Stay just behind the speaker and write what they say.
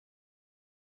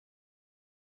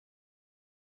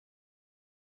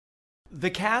The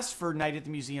cast for Night at the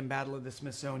Museum Battle of the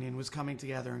Smithsonian was coming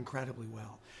together incredibly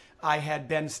well. I had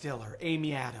Ben Stiller,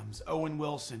 Amy Adams, Owen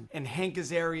Wilson, and Hank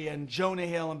Azaria, and Jonah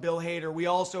Hill, and Bill Hader. We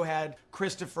also had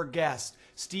Christopher Guest,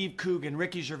 Steve Coogan,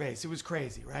 Ricky Gervais. It was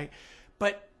crazy, right?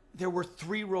 But there were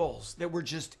 3 roles that were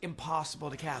just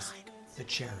impossible to cast. The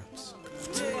Cherubs.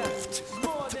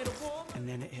 And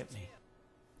then it hit me.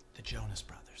 The Jonas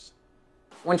Brothers.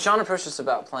 When Sean approached us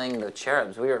about playing the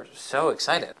Cherubs, we were so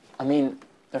excited. I mean,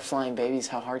 they're flying babies.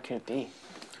 How hard could it be?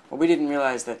 Well, we didn't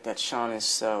realize that Sean is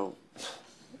so...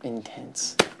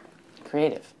 intense.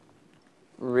 Creative.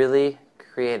 Really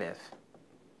creative.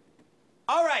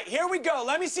 All right, here we go.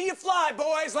 Let me see you fly,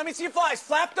 boys. Let me see you fly.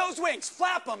 Flap those wings.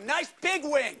 Flap them. Nice big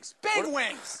wings. Big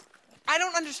wings. I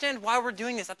don't understand why we're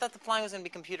doing this. I thought the flying was going to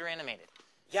be computer animated.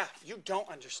 Yeah, you don't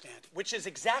understand, which is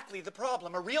exactly the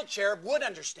problem. A real cherub would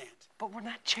understand. But we're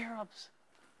not cherubs.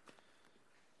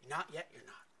 Not yet, you're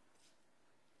not.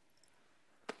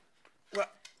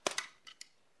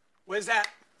 What is that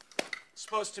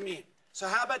supposed to mean? So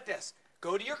how about this?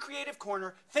 Go to your creative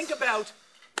corner, think about,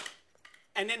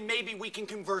 and then maybe we can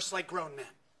converse like grown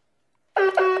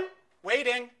men.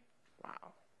 Waiting.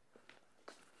 Wow.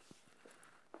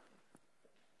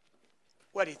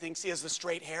 What, he thinks he has the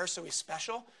straight hair, so he's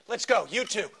special? Let's go, you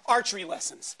two, archery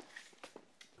lessons.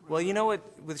 Well, you know what,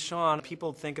 with Sean,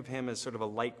 people think of him as sort of a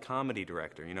light comedy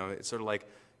director. You know, it's sort of like,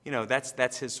 you know,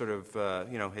 that's his sort of,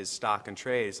 you know, his stock and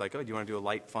trade. It's like, oh, do you want to do a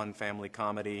light, fun family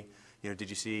comedy? You know, did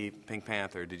you see Pink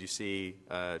Panther? Did you see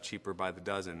Cheaper by the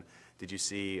Dozen? Did you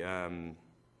see, I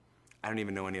don't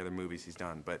even know any other movies he's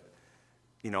done, but,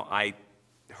 you know, I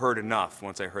heard enough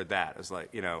once I heard that. I was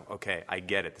like, you know, okay, I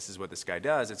get it. This is what this guy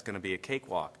does. It's going to be a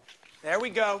cakewalk. There we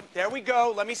go, there we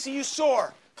go. Let me see you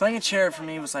soar. Playing a cherub for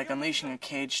me was like unleashing a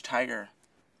caged tiger.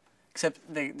 Except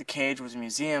the cage was a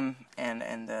museum, and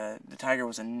the tiger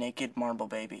was a naked marble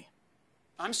baby.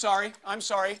 I'm sorry.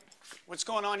 What's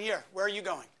going on here? Where are you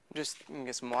going? Just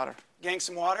get some water. Getting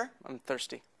some water? I'm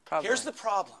thirsty. Probably. Here's the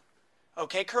problem.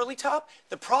 Okay, Curly Top?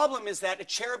 The problem is that a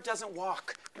cherub doesn't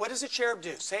walk. What does a cherub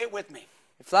do? Say it with me.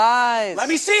 It flies. Let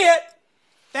me see it.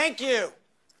 Thank you.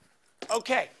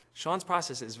 Okay. Sean's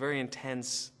process is very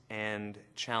intense and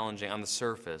challenging on the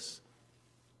surface.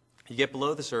 You get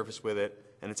below the surface with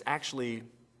it, and it's actually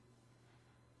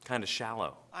kind of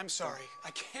shallow. I'm sorry.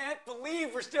 I can't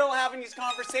believe we're still having these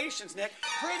conversations, Nick.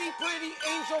 Pretty, pretty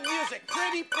angel music.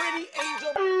 Pretty, pretty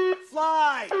angel.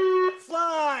 Fly.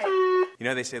 Fly. You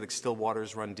know, they say like still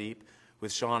waters run deep.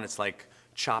 With Sean, it's like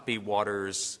choppy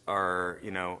waters are,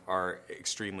 you know, are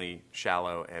extremely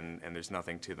shallow and there's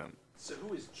nothing to them. So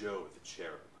who is Joe the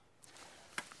Cherub?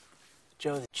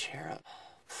 Joe the Cherub.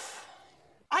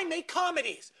 I make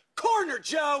comedies. Corner,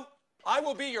 Joe. I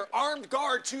will be your armed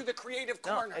guard to the creative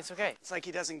corner. No, it's okay. It's like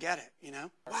he doesn't get it, you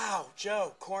know? Wow,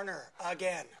 Joe, corner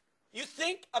again. You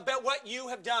think about what you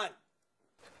have done.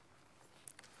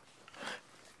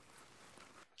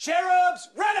 Cherubs,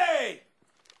 ready!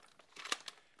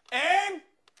 Aim!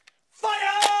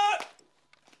 Fire!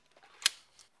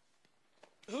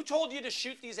 Who told you to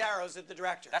shoot these arrows at the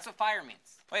director? That's what fire means.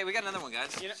 Wait, we got another one,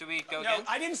 guys. Should we go again? No,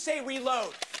 I didn't say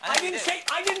reload. I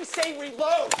didn't say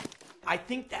reload. I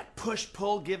think that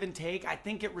push-pull, give and take, I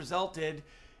think it resulted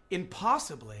in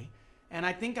possibly, and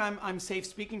I think I'm safe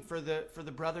speaking for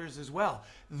the brothers as well,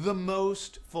 the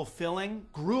most fulfilling,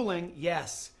 grueling,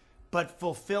 yes, but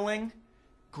fulfilling,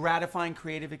 gratifying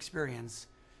creative experience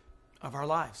of our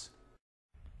lives.